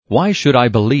Why should I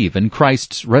believe in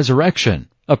Christ's resurrection?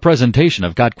 A presentation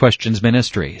of Got Questions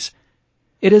Ministries.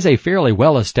 It is a fairly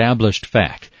well-established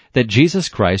fact that Jesus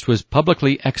Christ was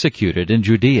publicly executed in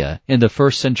Judea in the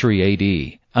 1st century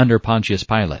A.D. under Pontius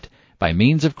Pilate by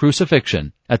means of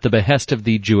crucifixion at the behest of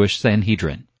the Jewish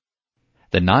Sanhedrin.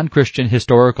 The non-Christian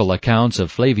historical accounts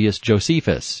of Flavius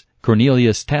Josephus,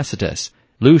 Cornelius Tacitus,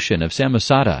 Lucian of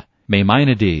Samosata,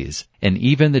 Maimonides, and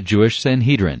even the Jewish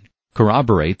Sanhedrin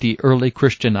corroborate the early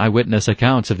Christian eyewitness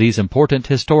accounts of these important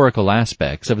historical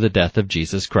aspects of the death of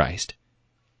Jesus Christ.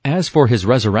 As for his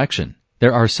resurrection,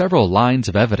 there are several lines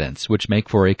of evidence which make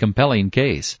for a compelling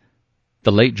case.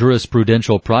 The late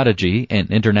jurisprudential prodigy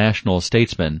and international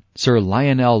statesman Sir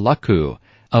Lionel Luckhoo,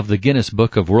 of the Guinness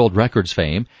Book of World Records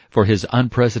fame for his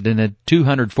unprecedented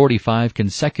 245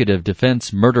 consecutive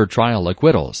defense murder trial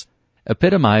acquittals,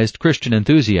 epitomized Christian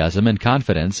enthusiasm and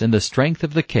confidence in the strength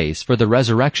of the case for the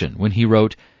resurrection when he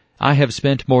wrote, "I have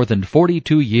spent more than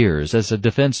 42 years as a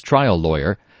defense trial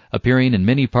lawyer, appearing in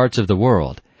many parts of the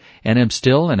world, and am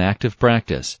still in active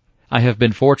practice. I have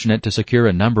been fortunate to secure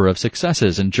a number of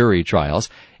successes in jury trials,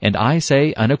 and I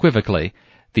say unequivocally,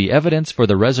 the evidence for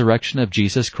the resurrection of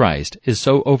Jesus Christ is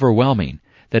so overwhelming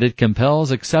that it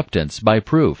compels acceptance by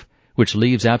proof, which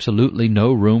leaves absolutely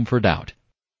no room for doubt."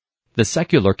 The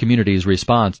secular community's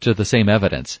response to the same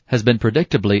evidence has been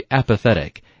predictably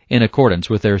apathetic, in accordance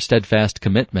with their steadfast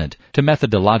commitment to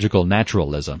methodological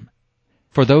naturalism.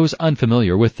 For those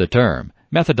unfamiliar with the term,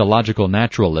 methodological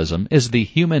naturalism is the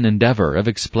human endeavor of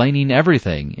explaining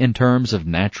everything in terms of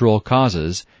natural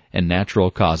causes and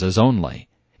natural causes only.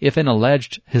 If an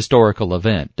alleged historical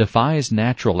event defies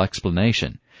natural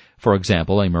explanation, for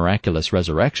example a miraculous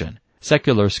resurrection,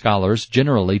 secular scholars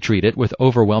generally treat it with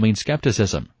overwhelming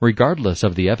skepticism, regardless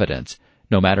of the evidence,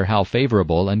 no matter how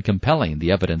favorable and compelling the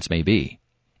evidence may be.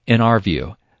 In our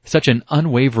view, such an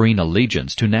unwavering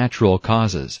allegiance to natural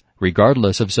causes,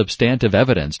 regardless of substantive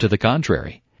evidence to the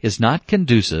contrary, is not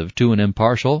conducive to an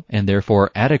impartial and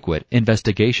therefore adequate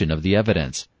investigation of the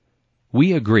evidence.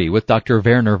 We agree with Dr.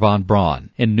 Werner von Braun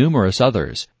and numerous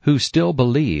others who still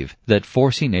believe that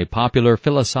forcing a popular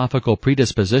philosophical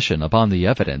predisposition upon the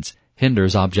evidence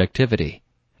hinders objectivity.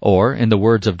 Or, in the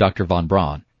words of Dr. von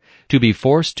Braun, to be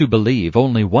forced to believe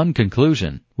only one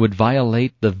conclusion would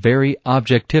violate the very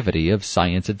objectivity of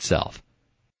science itself.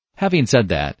 Having said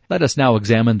that, let us now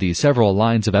examine the several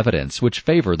lines of evidence which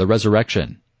favor the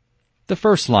resurrection. The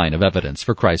first line of evidence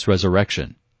for Christ's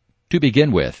resurrection. To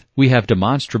begin with, we have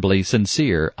demonstrably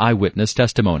sincere eyewitness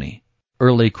testimony.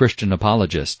 Early Christian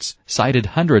apologists cited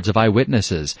hundreds of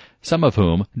eyewitnesses, some of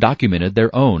whom documented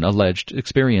their own alleged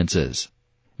experiences.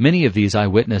 Many of these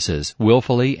eyewitnesses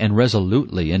willfully and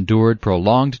resolutely endured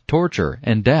prolonged torture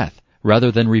and death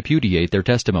rather than repudiate their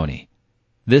testimony.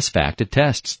 This fact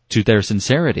attests to their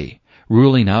sincerity,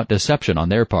 ruling out deception on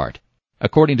their part.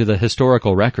 According to the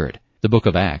historical record, the book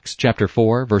of Acts, chapter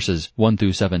 4, verses 1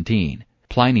 through 17,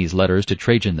 Pliny's letters to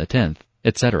Trajan X,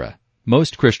 etc.,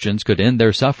 most Christians could end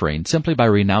their suffering simply by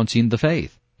renouncing the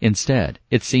faith. Instead,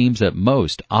 it seems that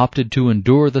most opted to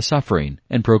endure the suffering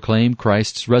and proclaim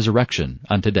Christ's resurrection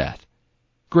unto death.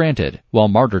 Granted, while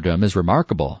martyrdom is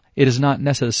remarkable, it is not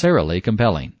necessarily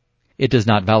compelling. It does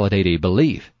not validate a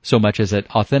belief so much as it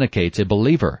authenticates a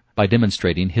believer by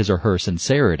demonstrating his or her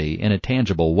sincerity in a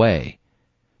tangible way.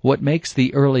 What makes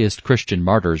the earliest Christian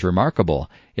martyrs remarkable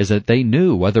is that they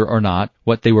knew whether or not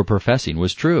what they were professing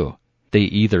was true. They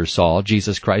either saw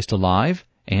Jesus Christ alive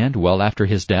and well after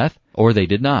his death, or they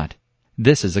did not.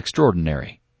 This is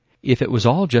extraordinary. If it was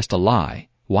all just a lie,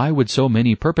 why would so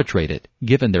many perpetrate it,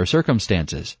 given their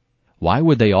circumstances? Why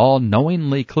would they all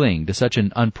knowingly cling to such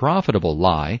an unprofitable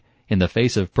lie in the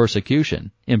face of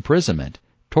persecution, imprisonment,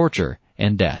 torture,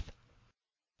 and death?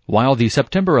 While the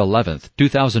September 11,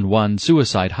 2001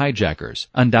 suicide hijackers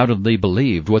undoubtedly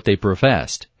believed what they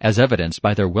professed, as evidenced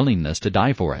by their willingness to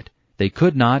die for it, they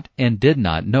could not and did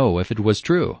not know if it was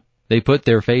true. They put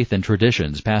their faith in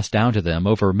traditions passed down to them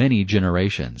over many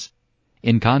generations.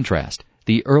 In contrast,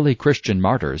 the early Christian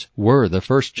martyrs were the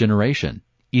first generation.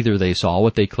 Either they saw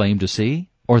what they claimed to see,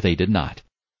 or they did not.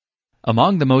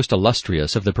 Among the most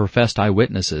illustrious of the professed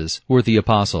eyewitnesses were the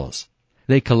apostles.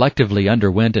 They collectively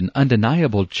underwent an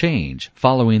undeniable change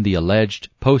following the alleged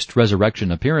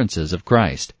post-resurrection appearances of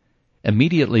Christ.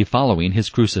 Immediately following his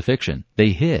crucifixion,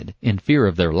 they hid in fear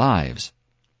of their lives.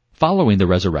 Following the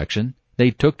resurrection,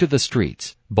 they took to the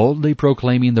streets, boldly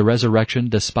proclaiming the resurrection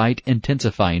despite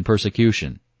intensifying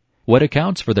persecution. What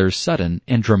accounts for their sudden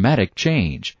and dramatic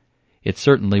change? It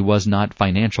certainly was not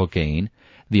financial gain.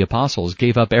 The apostles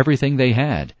gave up everything they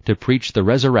had to preach the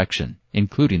resurrection,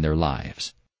 including their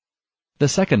lives. The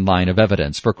second line of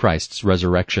evidence for Christ's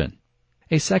resurrection.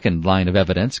 A second line of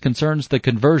evidence concerns the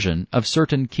conversion of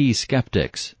certain key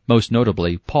skeptics, most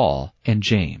notably Paul and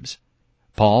James.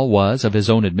 Paul was, of his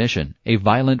own admission, a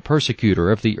violent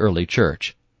persecutor of the early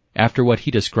church. After what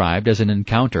he described as an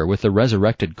encounter with the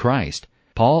resurrected Christ,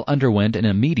 Paul underwent an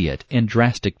immediate and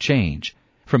drastic change,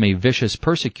 from a vicious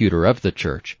persecutor of the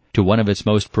church to one of its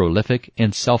most prolific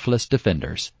and selfless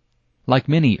defenders. Like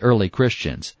many early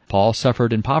Christians, Paul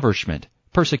suffered impoverishment,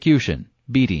 persecution,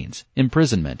 beatings,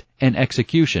 imprisonment, and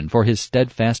execution for his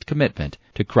steadfast commitment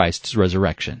to Christ's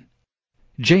resurrection.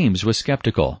 James was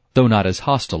skeptical, though not as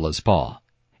hostile as Paul.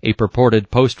 A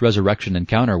purported post-resurrection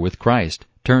encounter with Christ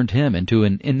turned him into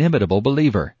an inimitable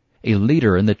believer, a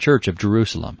leader in the Church of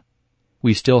Jerusalem.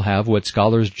 We still have what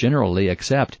scholars generally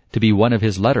accept to be one of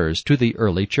his letters to the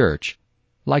early church.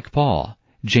 Like Paul,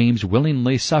 James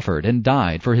willingly suffered and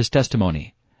died for his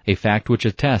testimony, a fact which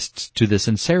attests to the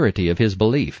sincerity of his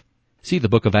belief. See the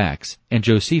book of Acts and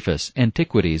Josephus'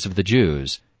 Antiquities of the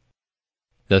Jews.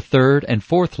 The third and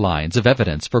fourth lines of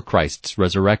evidence for Christ's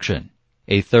resurrection.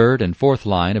 A third and fourth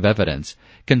line of evidence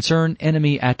concern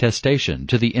enemy attestation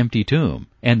to the empty tomb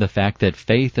and the fact that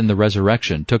faith in the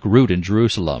resurrection took root in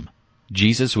Jerusalem.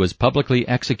 Jesus was publicly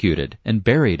executed and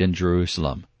buried in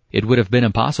Jerusalem. It would have been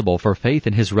impossible for faith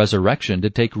in his resurrection to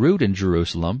take root in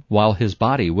Jerusalem while his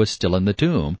body was still in the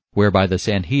tomb, whereby the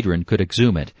Sanhedrin could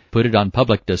exhume it, put it on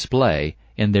public display,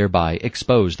 and thereby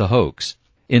expose the hoax.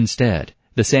 Instead,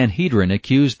 the Sanhedrin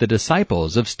accused the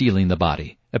disciples of stealing the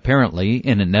body, apparently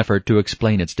in an effort to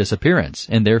explain its disappearance,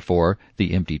 and therefore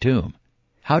the empty tomb.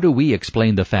 How do we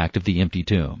explain the fact of the empty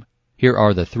tomb? Here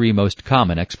are the three most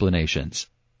common explanations.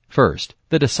 First,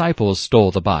 the disciples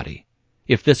stole the body.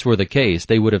 If this were the case,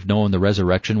 they would have known the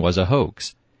resurrection was a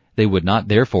hoax. They would not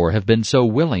therefore have been so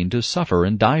willing to suffer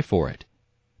and die for it.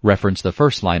 Reference the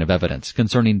first line of evidence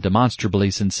concerning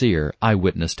demonstrably sincere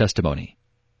eyewitness testimony.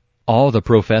 All the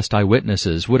professed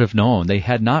eyewitnesses would have known they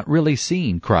had not really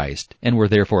seen Christ and were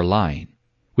therefore lying.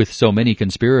 With so many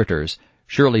conspirators,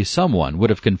 surely someone would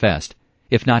have confessed,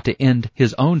 if not to end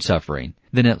his own suffering,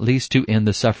 then at least to end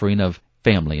the suffering of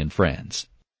family and friends.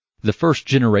 The first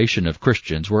generation of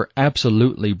Christians were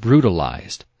absolutely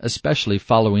brutalized, especially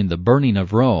following the burning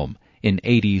of Rome in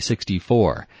AD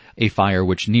 64, a fire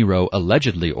which Nero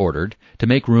allegedly ordered to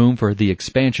make room for the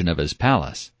expansion of his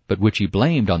palace, but which he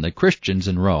blamed on the Christians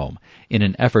in Rome in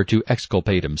an effort to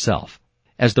exculpate himself.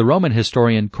 As the Roman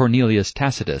historian Cornelius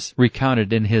Tacitus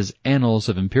recounted in his Annals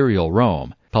of Imperial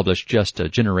Rome, published just a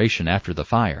generation after the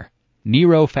fire,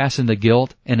 Nero fastened the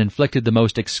guilt and inflicted the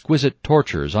most exquisite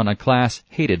tortures on a class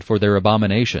hated for their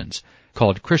abominations,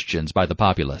 called Christians by the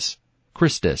populace.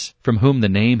 Christus, from whom the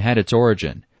name had its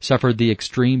origin, suffered the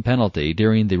extreme penalty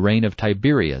during the reign of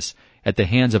Tiberius at the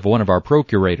hands of one of our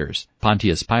procurators,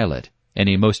 Pontius Pilate, and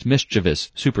a most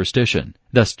mischievous superstition,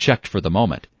 thus checked for the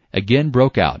moment, again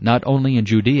broke out not only in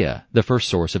Judea, the first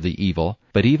source of the evil,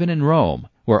 but even in Rome,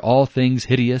 where all things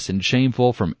hideous and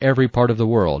shameful from every part of the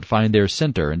world find their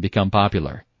center and become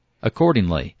popular.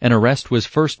 Accordingly, an arrest was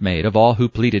first made of all who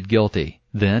pleaded guilty.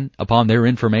 Then, upon their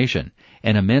information,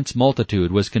 an immense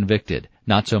multitude was convicted,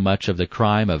 not so much of the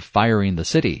crime of firing the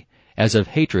city, as of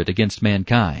hatred against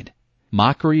mankind.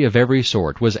 Mockery of every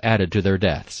sort was added to their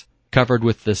deaths. Covered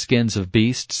with the skins of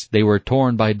beasts, they were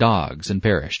torn by dogs and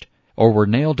perished, or were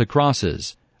nailed to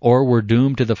crosses, or were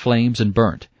doomed to the flames and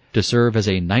burnt, to serve as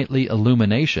a nightly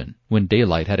illumination when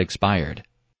daylight had expired.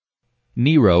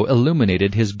 Nero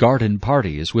illuminated his garden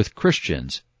parties with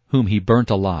Christians whom he burnt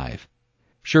alive.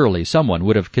 Surely someone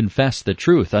would have confessed the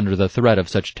truth under the threat of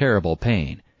such terrible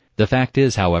pain. The fact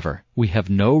is, however, we have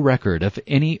no record of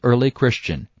any early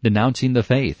Christian denouncing the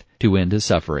faith to end his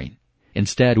suffering.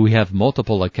 Instead, we have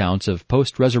multiple accounts of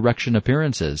post-resurrection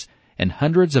appearances and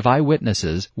hundreds of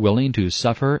eyewitnesses willing to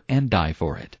suffer and die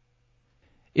for it.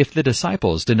 If the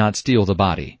disciples did not steal the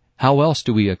body, how else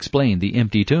do we explain the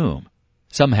empty tomb?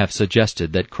 Some have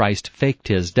suggested that Christ faked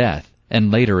his death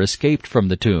and later escaped from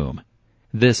the tomb.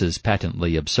 This is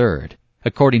patently absurd.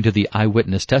 According to the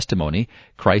eyewitness testimony,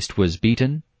 Christ was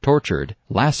beaten, tortured,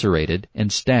 lacerated,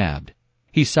 and stabbed.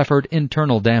 He suffered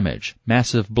internal damage,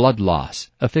 massive blood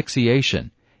loss,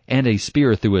 asphyxiation, and a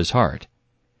spear through his heart.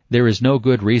 There is no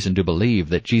good reason to believe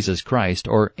that Jesus Christ,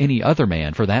 or any other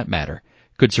man for that matter,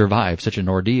 could survive such an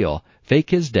ordeal,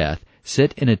 fake his death,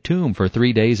 sit in a tomb for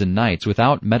 3 days and nights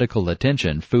without medical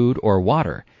attention, food, or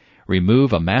water,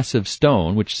 remove a massive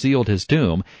stone which sealed his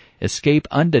tomb, escape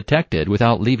undetected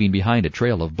without leaving behind a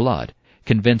trail of blood,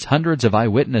 convince hundreds of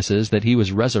eyewitnesses that he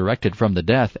was resurrected from the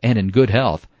death and in good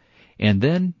health, and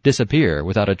then disappear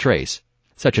without a trace.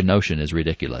 Such a notion is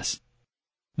ridiculous.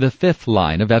 The fifth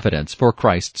line of evidence for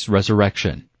Christ's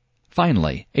resurrection.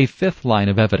 Finally, a fifth line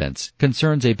of evidence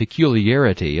concerns a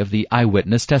peculiarity of the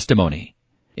eyewitness testimony.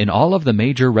 In all of the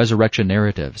major resurrection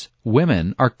narratives,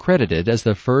 women are credited as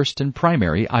the first and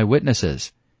primary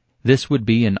eyewitnesses. This would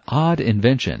be an odd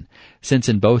invention, since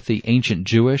in both the ancient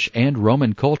Jewish and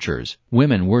Roman cultures,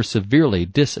 women were severely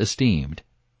disesteemed.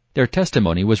 Their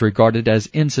testimony was regarded as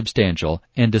insubstantial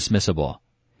and dismissible.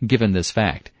 Given this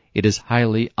fact, it is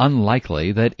highly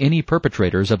unlikely that any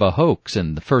perpetrators of a hoax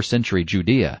in the first century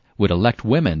Judea would elect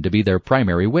women to be their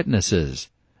primary witnesses.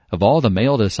 Of all the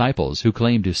male disciples who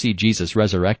claimed to see Jesus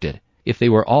resurrected, if they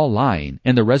were all lying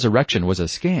and the resurrection was a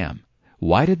scam,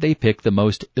 why did they pick the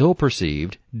most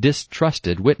ill-perceived,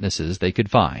 distrusted witnesses they could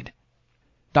find?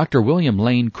 Dr. William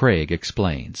Lane Craig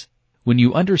explains, "When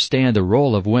you understand the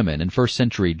role of women in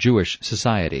first-century Jewish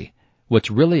society, what's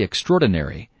really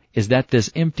extraordinary is that this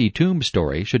empty tomb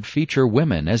story should feature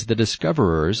women as the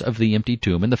discoverers of the empty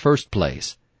tomb in the first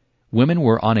place. Women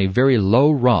were on a very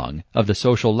low rung of the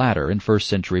social ladder in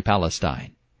first-century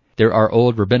Palestine. There are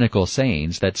old rabbinical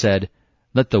sayings that said,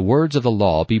 'Let the words of the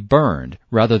law be burned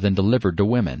rather than delivered to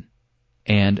women,'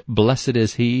 and 'Blessed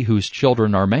is he whose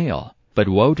children are male, but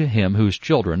woe to him whose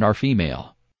children are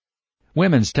female.'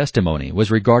 Women's testimony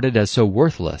was regarded as so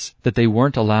worthless that they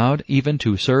weren't allowed even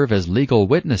to serve as legal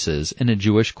witnesses in a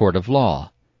Jewish court of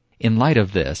law. In light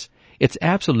of this, it's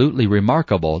absolutely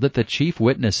remarkable that the chief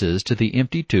witnesses to the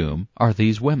empty tomb are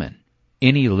these women.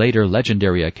 Any later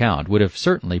legendary account would have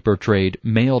certainly portrayed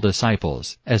male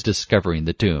disciples as discovering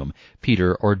the tomb,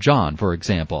 Peter or John, for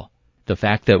example. The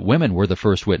fact that women were the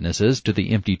first witnesses to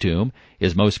the empty tomb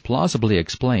is most plausibly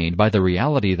explained by the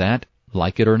reality that,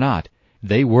 like it or not,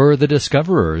 they were the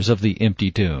discoverers of the empty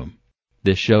tomb.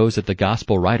 This shows that the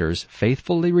gospel writers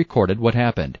faithfully recorded what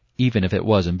happened, even if it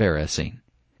was embarrassing.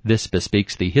 This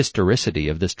bespeaks the historicity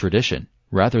of this tradition,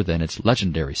 rather than its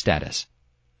legendary status.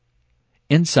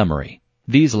 In summary,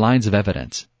 these lines of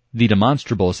evidence, the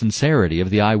demonstrable sincerity of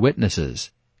the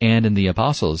eyewitnesses, and in the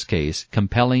apostles' case,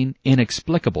 compelling,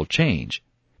 inexplicable change,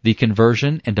 the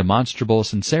conversion and demonstrable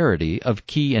sincerity of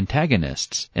key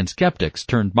antagonists and skeptics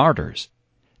turned martyrs,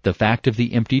 the fact of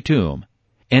the empty tomb,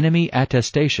 enemy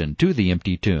attestation to the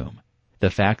empty tomb,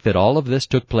 the fact that all of this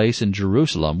took place in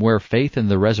Jerusalem where faith in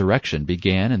the resurrection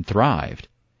began and thrived,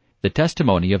 the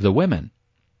testimony of the women,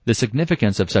 the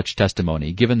significance of such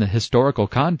testimony given the historical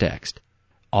context,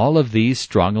 all of these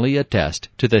strongly attest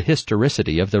to the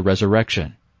historicity of the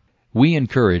resurrection. We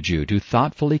encourage you to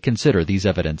thoughtfully consider these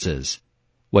evidences.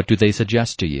 What do they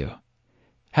suggest to you?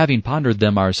 Having pondered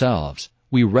them ourselves,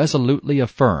 we resolutely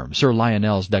affirm Sir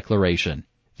Lionel's declaration,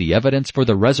 "The evidence for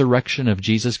the resurrection of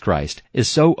Jesus Christ is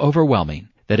so overwhelming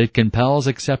that it compels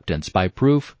acceptance by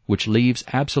proof which leaves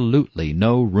absolutely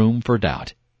no room for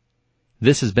doubt."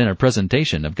 This has been a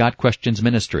presentation of Got Questions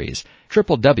Ministries,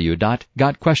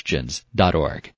 www.gotquestions.org.